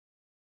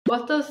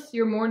What does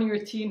your morning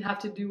routine have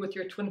to do with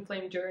your twin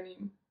flame journey?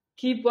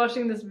 Keep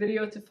watching this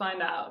video to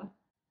find out.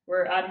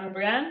 We're Adam and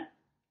Breann,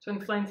 twin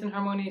flames in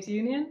Harmonious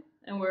Union,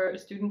 and we're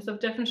students of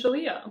Differential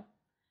Leo.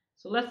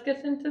 So let's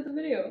get into the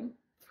video.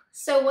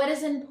 So what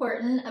is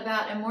important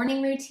about a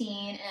morning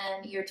routine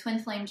and your twin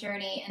flame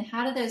journey, and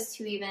how do those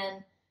two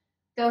even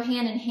go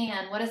hand in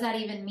hand? What does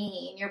that even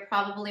mean? You're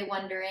probably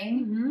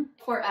wondering.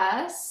 For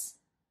us,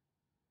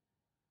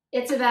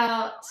 it's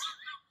about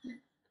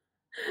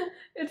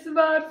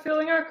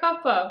filling our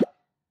cup up,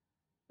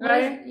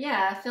 right?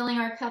 Filling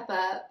our cup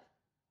up.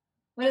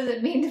 What does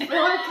it mean to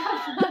fill our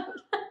cup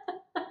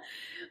up?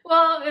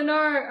 Well, in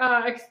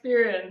our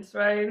experience,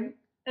 right?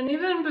 And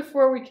even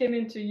before we came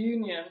into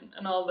union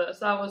and all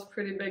this, I was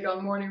pretty big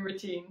on morning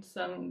routines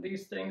and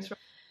these things.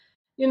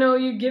 You know,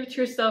 you give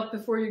to yourself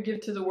before you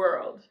give to the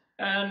world.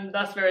 And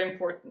that's very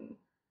important,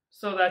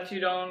 so that you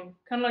don't,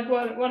 kind of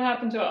like what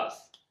happened to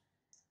us.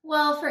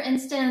 Well, for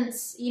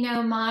instance, you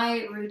know,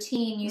 my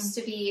routine used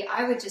to be,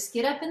 I would just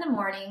get up in the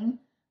morning,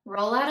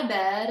 roll out of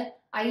bed.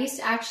 I used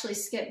to actually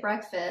skip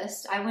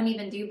breakfast. I wouldn't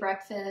even do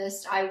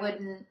breakfast. I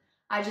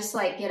just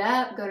like get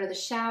up, go to the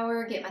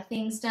shower, get my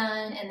things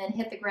done, and then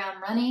hit the ground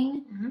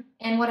running.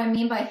 And what I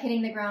mean by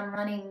hitting the ground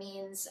running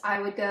means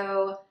I would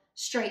go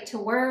straight to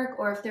work,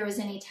 or if there was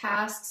any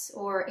tasks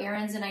or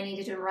errands that I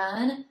needed to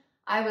run,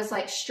 I was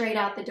like straight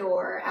out the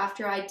door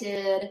after I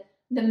did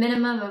the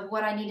minimum of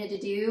what I needed to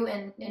do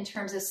in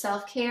terms of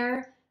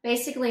self-care.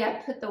 Basically,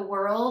 I put the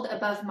world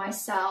above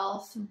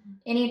myself.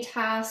 Any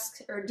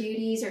tasks or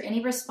duties or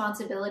any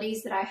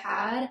responsibilities that I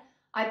had,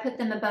 I put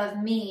them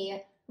above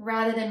me,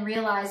 rather than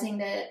realizing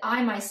that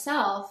I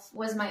myself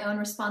was my own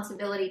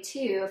responsibility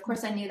too. Of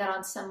course, I knew that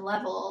on some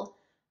level,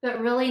 but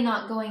really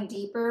not going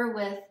deeper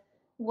with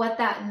what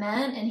that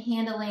meant and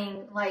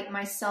handling like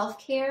my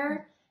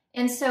self-care.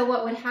 And so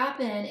what would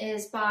happen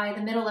is by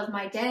the middle of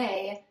my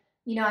day,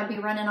 you know, I'd be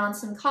running on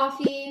some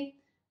coffee,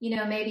 you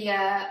know, maybe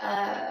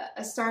a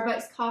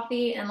Starbucks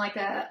coffee and like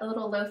a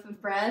little loaf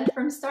of bread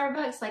from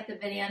Starbucks, like the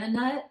banana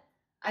nut.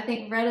 I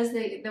think bread is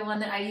the one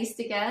that I used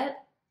to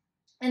get.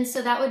 And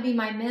so that would be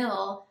my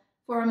meal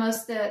for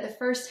almost the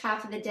first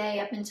half of the day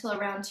up until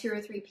around 2 or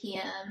 3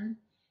 p.m.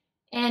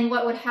 And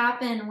what would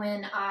happen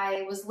when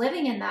I was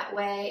living in that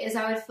way is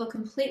I would feel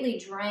completely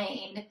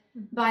drained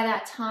by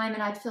that time,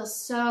 and I'd feel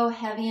so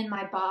heavy in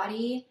my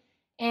body,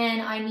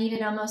 and I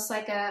needed almost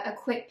like a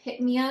quick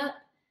pick-me-up,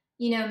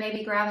 you know,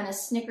 maybe grabbing a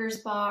Snickers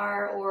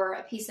bar or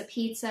a piece of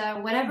pizza,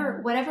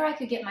 whatever I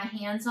could get my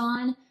hands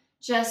on,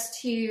 just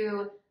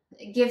to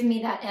give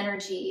me that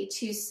energy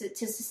to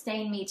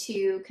sustain me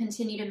to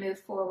continue to move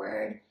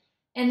forward.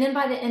 And then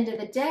by the end of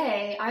the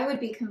day, I would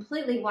be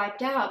completely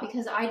wiped out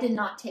because I did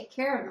not take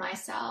care of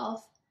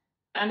myself.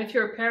 And if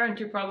you're a parent,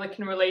 you probably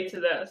can relate to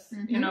this.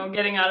 You know,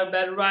 getting out of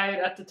bed right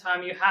at the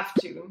time you have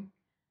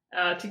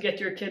to get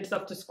your kids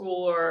up to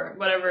school or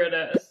whatever it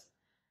is.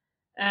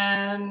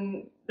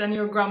 And then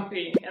you're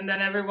grumpy, and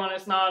then everyone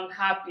is not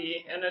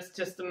happy, and it's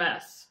just a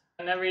mess.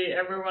 And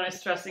everyone is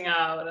stressing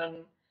out.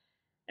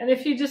 And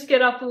if you just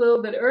get up a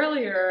little bit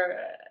earlier,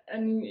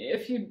 and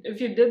if you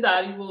did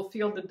that, you will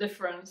feel the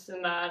difference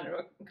in that,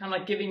 kind of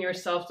like giving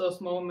yourself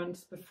those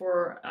moments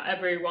before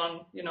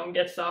everyone, you know,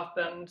 gets up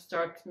and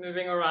starts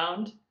moving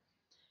around.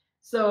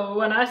 So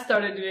when I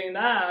started doing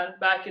that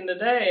back in the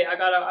day,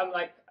 I'm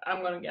like,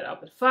 I'm going to get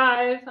up at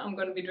 5, I'm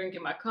going to be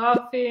drinking my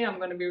coffee, I'm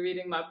going to be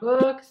reading my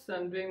books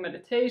and doing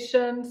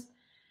meditations.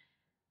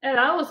 And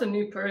I was a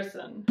new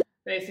person,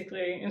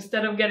 basically.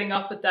 Instead of getting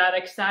up at that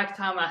exact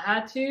time I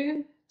had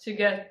to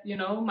get, you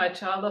know, my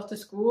child off to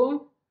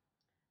school,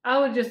 I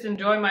would just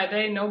enjoy my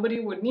day. Nobody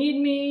would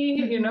need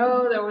me, you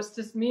know, there was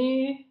just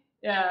me,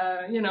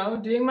 you know,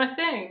 doing my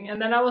thing.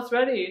 And then I was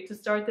ready to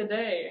start the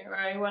day,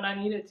 right, when I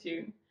needed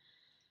to.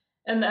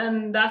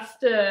 And that's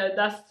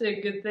the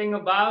good thing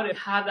about it.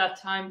 Have that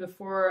time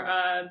before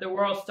the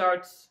world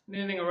starts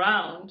moving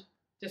around,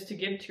 just to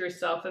give to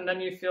yourself, and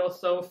then you feel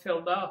so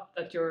filled up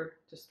that you're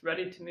just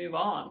ready to move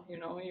on, you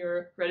know,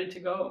 you're ready to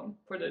go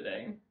for the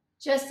day.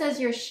 Just as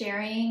you're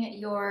sharing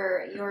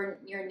your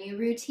new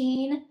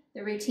routine,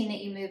 the routine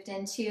that you moved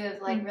into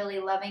of like really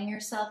loving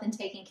yourself and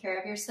taking care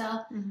of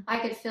yourself, I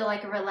could feel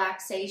like a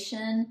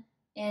relaxation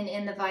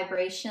in the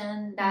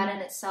vibration. That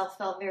in itself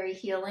felt very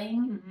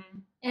healing.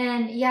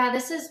 And yeah,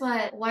 this is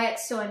why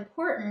it's so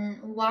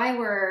important, why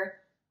we're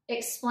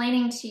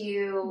explaining to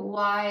you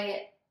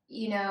why,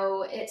 you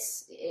know,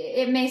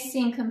 it may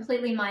seem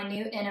completely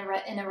minute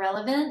and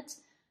irrelevant,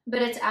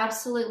 but it's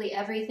absolutely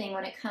everything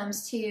when it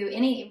comes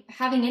to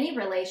having any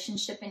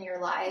relationship in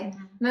your life.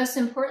 Most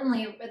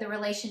importantly, the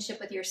relationship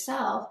with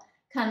yourself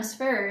comes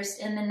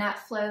first, and then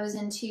that flows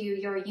into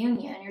your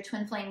union, your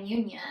twin flame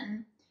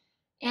union.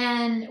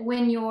 And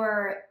when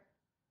you're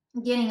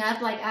getting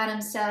up, like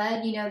Adam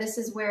said, you know, this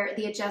is where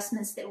the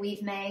adjustments that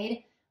we've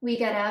made. We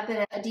get up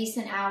at a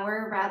decent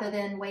hour rather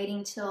than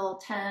waiting till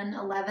 10,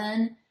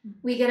 11.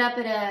 We get up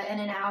at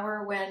an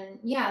hour when,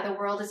 the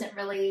world isn't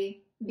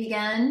really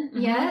begun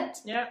yet.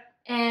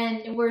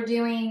 And we're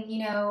doing,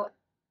 you know,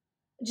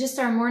 just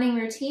our morning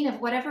routine of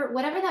whatever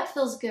that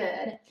feels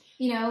good.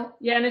 you know.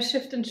 Yeah, and a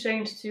shift and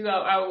change too,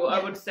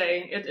 I would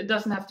say. It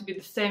doesn't have to be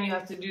the same. You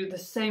have to do the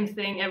same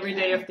thing every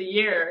day of the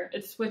year.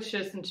 It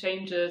switches and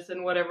changes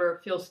and whatever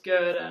feels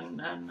good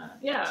and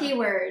yeah.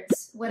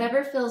 Keywords,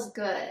 whatever feels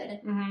good.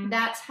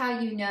 That's how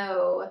you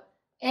know.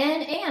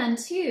 And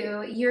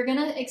too, you're going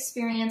to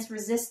experience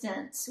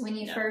resistance when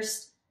you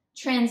first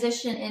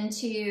transition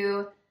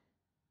into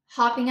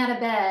hopping out of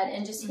bed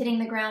and just hitting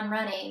the ground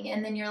running.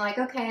 And then you're like,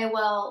 okay,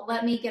 well,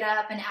 let me get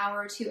up an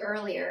hour or two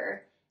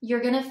earlier.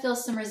 You're going to feel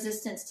some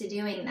resistance to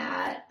doing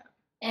that.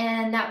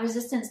 And that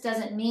resistance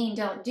doesn't mean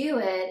don't do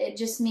it. It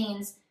just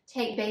means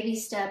take baby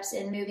steps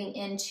in moving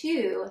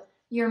into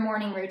your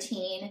morning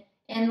routine.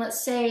 And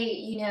let's say,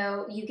 you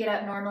know, you get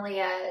up normally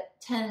at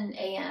 10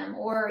 a.m.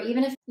 or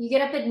even if you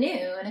get up at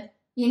noon,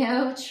 you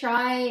know,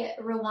 try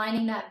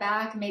rewinding that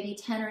back maybe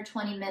 10 or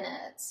 20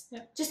 minutes.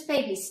 Just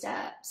baby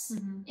steps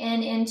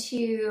and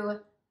into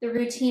the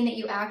routine that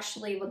you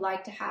actually would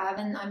like to have.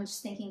 And I'm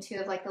just thinking too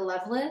of like the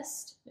love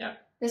list.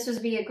 This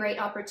would be a great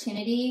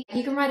opportunity.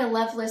 You can write a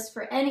love list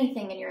for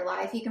anything in your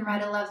life. You can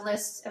write a love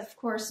list, of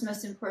course,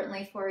 most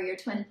importantly for your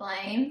twin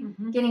flame,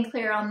 getting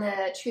clear on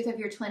the truth of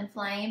your twin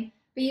flame.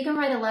 But you can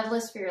write a love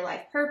list for your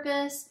life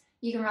purpose.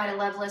 You can write a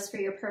love list for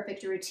your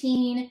perfect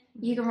routine.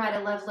 You can write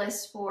a love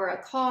list for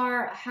a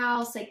car, a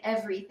house, like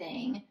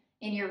everything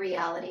in your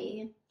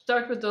reality.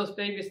 Start with those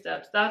baby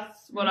steps.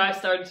 That's what I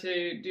started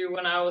to do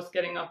when I was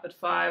getting up at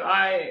 5.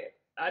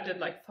 I did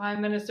like 5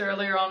 minutes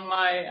earlier on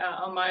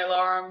my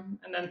alarm,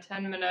 and then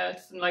 10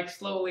 minutes, and like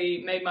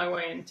slowly made my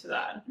way into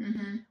that,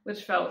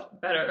 which felt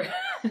better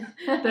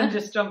than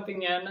just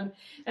jumping in.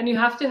 And you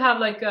have to have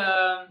like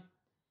a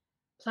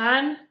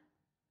plan,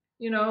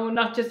 you know,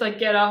 not just like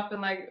get up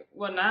and like,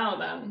 what now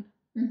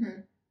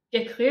then?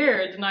 Get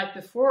clear the night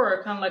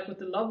before, kind of like with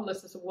the love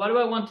list. So what do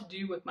I want to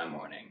do with my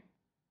morning?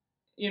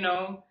 You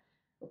know,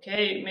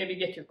 okay, maybe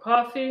get your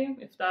coffee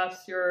if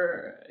that's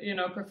your, you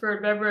know,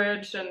 preferred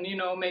beverage. And, you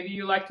know, maybe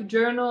you like to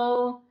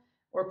journal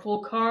or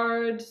pull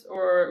cards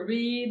or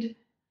read.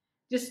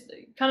 Just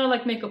kind of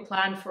like make a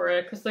plan for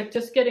it. Because like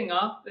just getting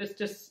up is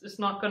just, it's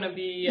not going to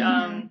be,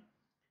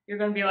 you're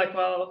going to be like,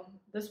 well,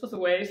 this was a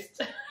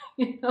waste.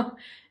 You know,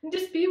 and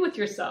just be with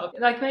yourself.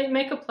 Like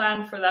make a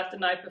plan for that the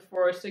night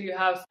before so you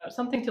have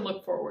something to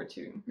look forward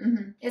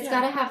to. It's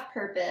got to have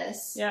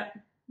purpose. Yeah.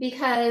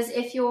 Because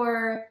if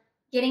you're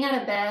getting out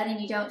of bed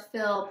and you don't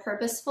feel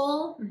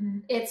purposeful,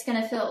 it's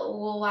going to feel,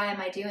 well, why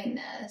am I doing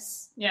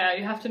this? Yeah,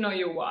 you have to know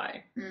your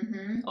why.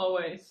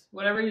 Always.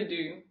 Whatever you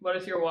do, what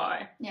is your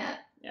why? Yeah.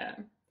 Yeah.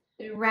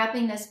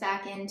 Wrapping this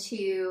back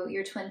into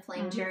your twin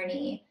flame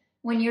journey,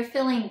 when you're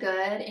feeling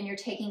good and you're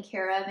taking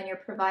care of and you're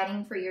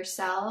providing for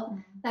yourself,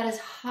 that is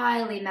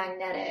highly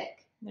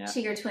magnetic to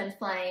your twin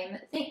flame.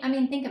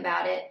 Think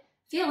about it.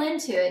 Feel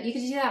into it. You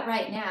could do that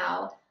right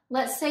now.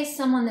 Let's say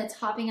someone that's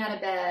hopping out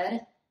of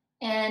bed,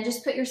 and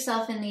just put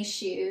yourself in these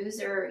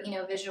shoes, or, you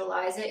know,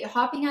 visualize it. You're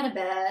hopping out of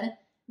bed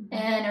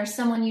and or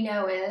someone you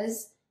know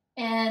is,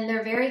 and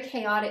they're very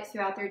chaotic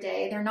throughout their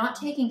day. They're not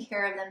taking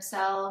care of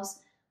themselves.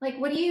 Like,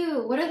 what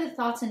are the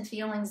thoughts and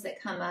feelings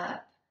that come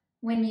up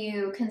when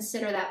you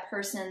consider that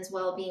person's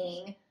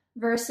well-being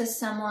versus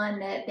someone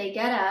that they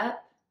get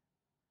up,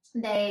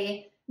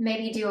 they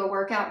maybe do a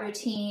workout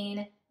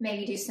routine,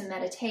 maybe do some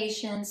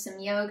meditation, some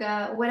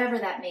yoga, whatever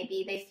that may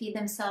be. They feed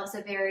themselves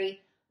a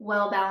very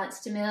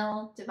well-balanced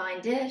meal,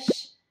 divine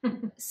dish,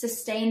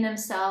 sustain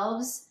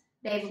themselves.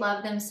 They've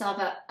loved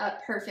themselves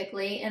up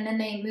perfectly, and then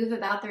they move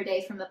about their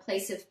day from a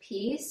place of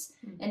peace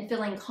and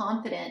feeling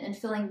confident and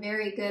feeling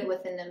very good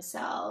within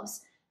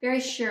themselves, very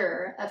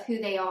sure of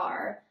who they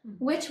are.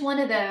 Which one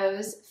of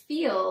those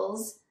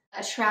feels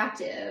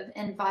attractive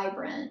and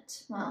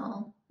vibrant?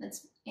 Well, that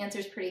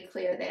answer's pretty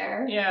clear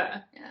there.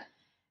 Yeah.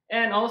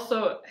 And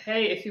also,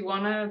 hey, if you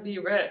want to be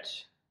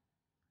rich,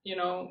 you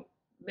know,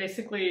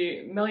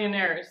 basically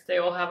millionaires, they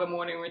all have a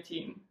morning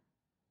routine.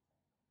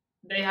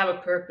 They have a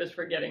purpose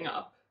for getting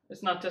up.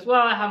 It's not just,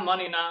 well, I have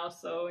money now,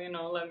 so, you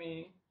know,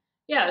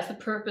 it's a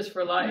purpose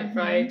for life,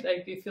 right?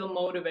 Like you feel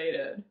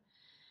motivated.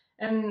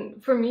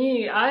 And for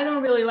me, I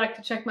don't really like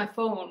to check my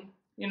phone,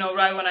 you know,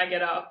 right when I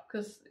get up,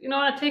 because, you know,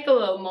 I take a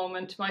little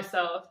moment to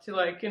myself to,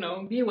 like, you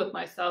know, be with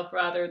myself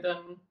rather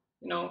than,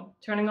 you know,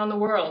 turning on the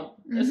world.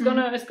 It's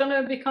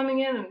gonna be coming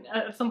in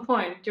at some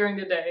point during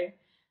the day.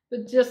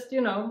 But just,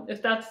 you know,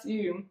 if that's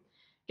you,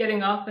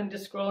 getting up and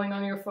just scrolling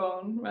on your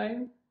phone,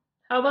 right?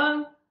 How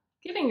about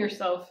giving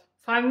yourself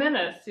 5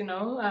 minutes, you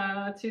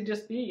know, to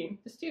just be,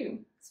 just you.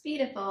 It's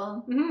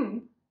beautiful.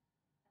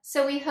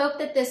 So we hope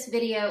that this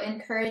video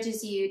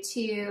encourages you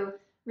to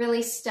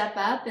really step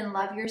up and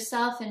love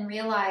yourself and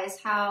realize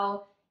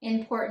how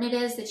important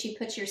it is that you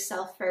put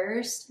yourself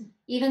first,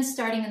 even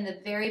starting in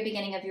the very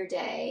beginning of your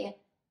day,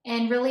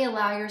 and really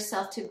allow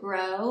yourself to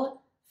grow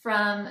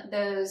from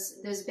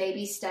those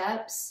baby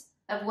steps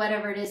of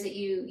whatever it is that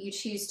you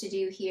choose to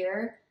do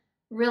here.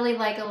 Really,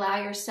 like,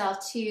 allow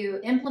yourself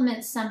to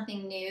implement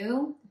something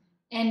new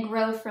and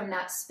grow from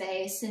that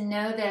space, and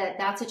know that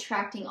that's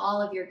attracting all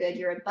of your good,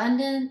 your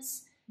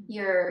abundance,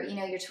 your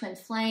twin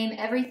flame,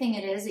 everything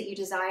it is that you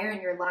desire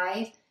in your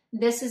life.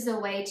 this is the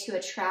way to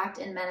attract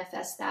and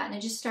manifest that. And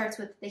it just starts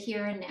with the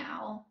here and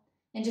now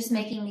and just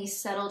making these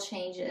subtle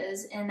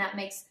changes. And that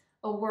makes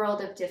a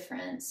world of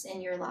difference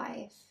in your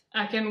life.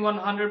 I can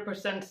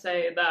 100%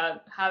 say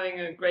that having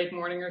a great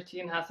morning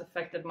routine has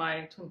affected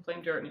my twin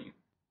flame journey.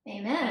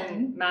 Amen.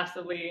 In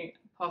massively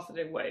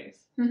positive ways.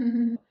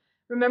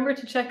 Remember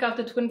to check out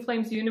the Twin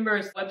Flames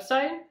Universe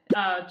website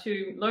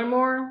to learn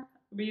more,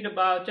 read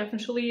about Jeff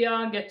and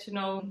Shalia, get to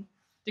know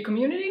the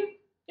community.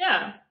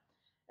 Yeah.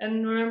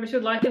 And remember to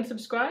like and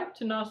subscribe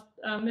to not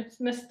miss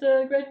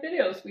the great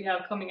videos we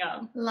have coming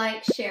out.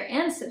 Like, share,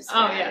 and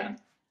subscribe. Oh, yeah.